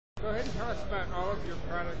Go ahead and tell us about all of your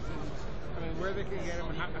products and I mean where they can get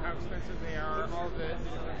them, how expensive they are, all the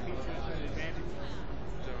different features and advantages.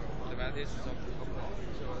 So the advantages of the BUBL.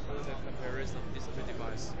 So do the comparison of these two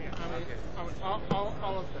devices. Yeah, I mean, okay. All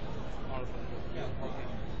of them. All of them. Yeah. Okay.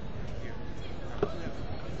 Here.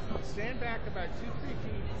 Stand back about 2-3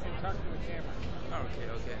 feet and talk to the camera.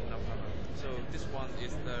 Okay, no problem. So this one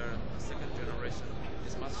is the second generation.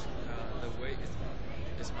 It's much the way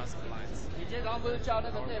is much aligned. 你这刚不是叫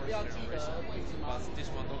那个对标记得位置吗 But this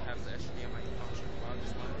one don't have the HDMI function. While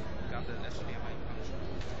this one got the HDMI function.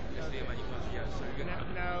 HDMI function, yeah. So you can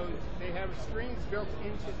now they have screens built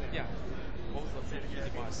into them. yeah. Both of the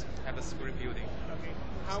devices have a screen building. Okay.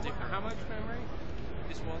 How much memory?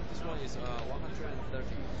 This one is 130.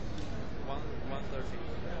 130.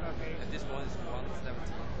 Okay. And this one is 170.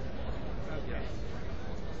 Okay. Yeah.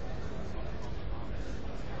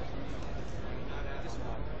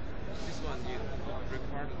 This one is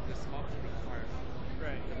required. The smartphone required.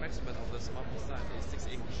 Right. The maximum of the smartphone size is 6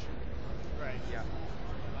 inch. Right. Yeah.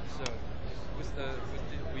 So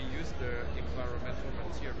we use the environmental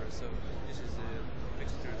material. So this is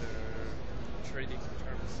next to the trading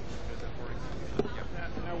terms to the foreign. Yeah.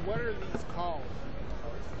 Now what are these called?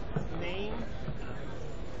 Name?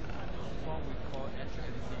 This one we call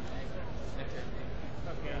HND.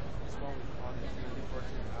 Okay. This one we call the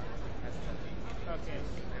universal capacity. Okay.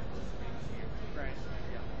 Right.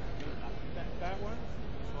 Yeah. That one?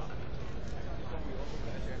 This one we also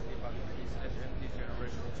call HND, but it's HND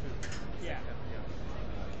generation 2. Yeah. Yeah.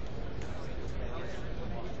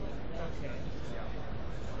 Okay. Yeah.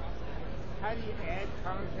 How do you add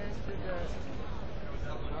content to the?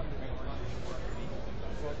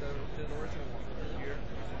 For the generation one here,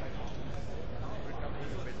 we got the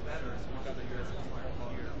bit better. We got the USB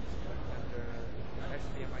here, and the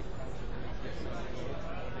HDMI connection is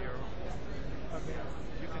there. Okay.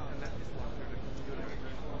 You can connect this one to the computer.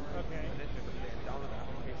 Okay. And then you can download the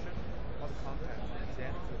application or the content and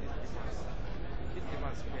then to this device. This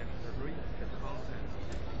device can read the content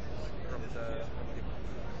from the device.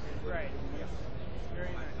 Right. Yes.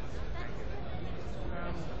 Very nice. Thank you.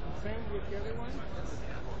 Same with the other one?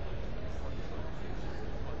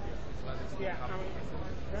 Yeah. Can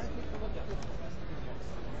I take a look at this?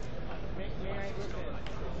 May I look at it?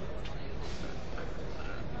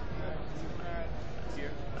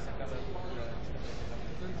 Here,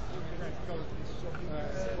 micro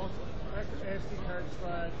SD card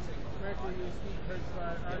slot, micro USB card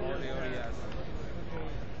slot, audio yes. jack. Okay.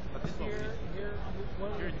 But this one, Here,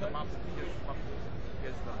 what here we is the map.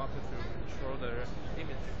 Here's the button to control the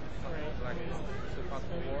image. Right. Like to fast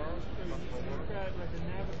forward, fast forward. You've got like a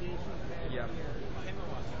navigation pad Yeah. here.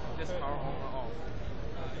 Just power on or off.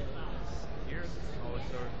 Here's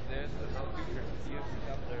also there's another feature. Here we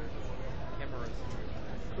got the cameras.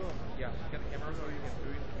 Cool. Yeah, you got cameras so you can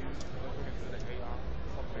do the AR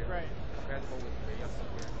software. Right. Compatible with the AR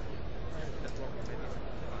software. Right. That's what we made.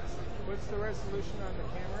 What's the resolution on the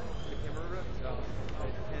camera? The camera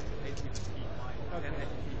is 1080p.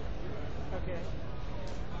 1080p. Okay.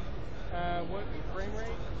 What frame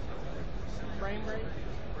rate? Frame rate?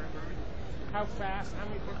 How fast? How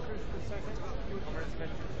many pictures per second? How many pictures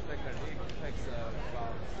per second? It takes about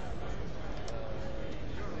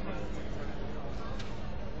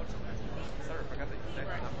sorry, I forgot the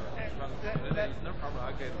exact number. But no problem.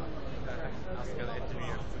 I can ask the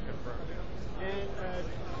engineer to confirm. And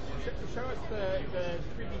show us the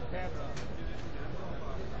 3D tablet.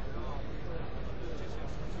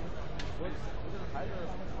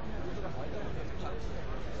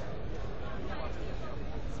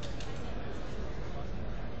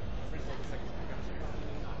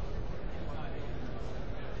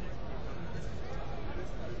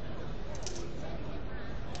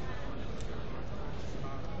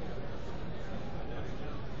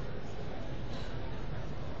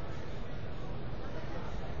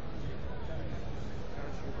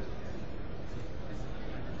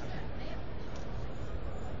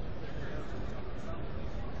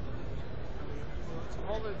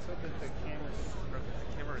 Hold it so that the camera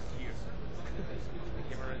is here. The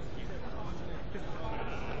camera is here.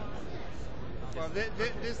 Well,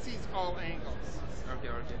 this sees all angles. Okay,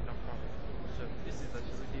 no problem. So this is a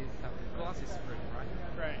 3D glass screen, right?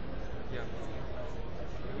 Right. Yeah.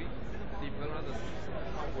 We developed the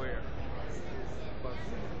hardware, but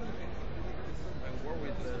I work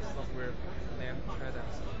with the software named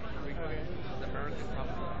Tradance. The American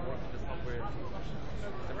company work the software.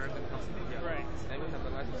 The American company, yeah. Right. And we have the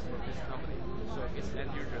license for this company. So it's end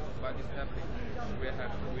user by this tablet. We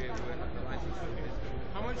have the license for this.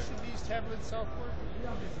 How much should these tablets sell for?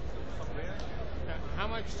 Software? How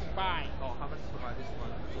much to buy? Oh, how much to buy this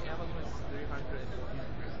one? We have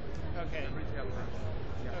 114 Okay. the retail price.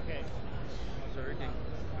 Yeah. Okay. So you can,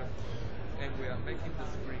 and we are making the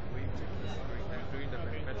screen. We make the screen and doing the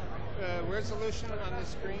Okay. manufacturing. Resolution on the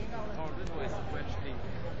screen? Oh, this one is Full HD.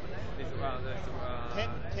 It's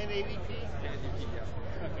 1080p? 1080p, yeah.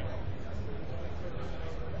 Okay.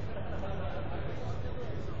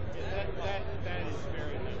 That is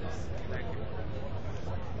very nice. Thank you.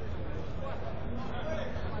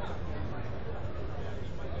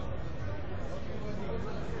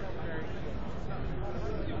 Very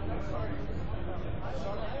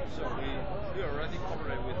So we already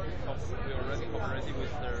cooperated with the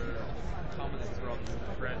companies from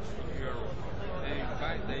French in Europe.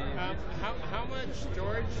 How much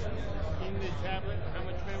storage in the tablet? How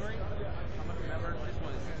much memory? How much memory? This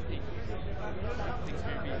one is 16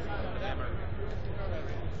 GB memory.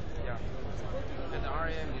 Yeah. And the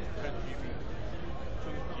RAM is 10 GB.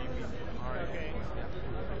 2 GB RAM. Okay. Yeah.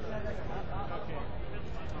 Okay.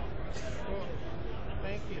 Cool.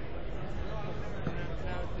 Thank you.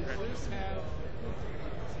 Now, does this have?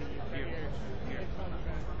 Let's see, you've got Here. your headphone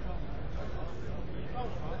back.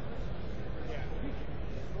 Yeah.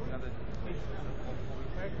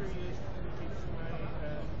 Micro USB,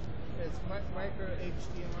 it's micro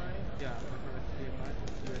HDMI. Yeah, micro HDMI,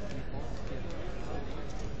 USB port.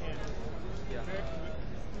 Yeah. Yeah.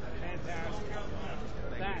 Fantastic.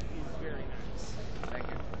 That is very nice. Thank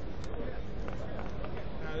you.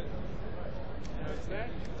 Now is that?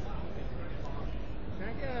 Can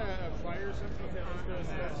I get a flyer or something on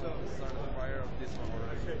that? So the wire of this one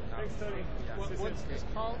already. Thanks, Tony. Yeah. What's this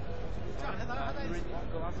called? 3D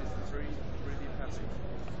glasses, 3D passing.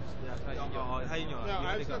 No,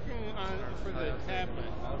 I was looking for the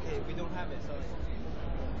tablet. Okay, we don't have it, sorry.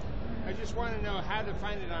 I just want to know how to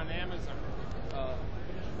find it on Amazon.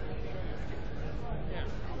 Yeah.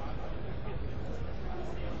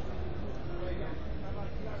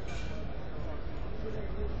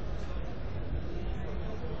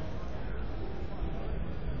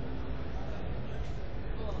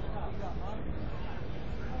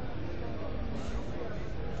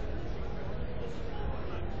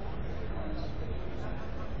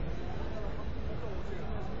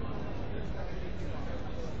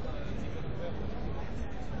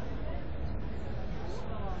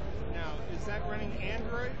 Now, is that running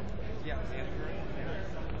Android? Yeah, Android.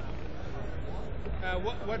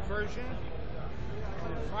 What version?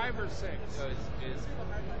 5 or 6? So it's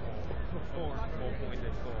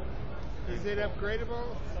 4.4. Is it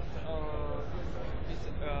upgradable?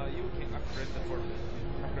 You can upgrade the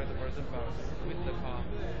version, but with the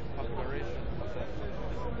configuration of the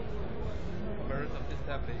version of this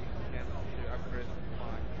tablet, you can upgrade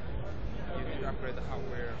fine. You need to upgrade the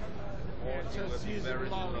hardware, or Yeah, it will just be use it very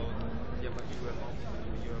alone. slow. Yeah, but you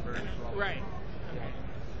are very slow. Right.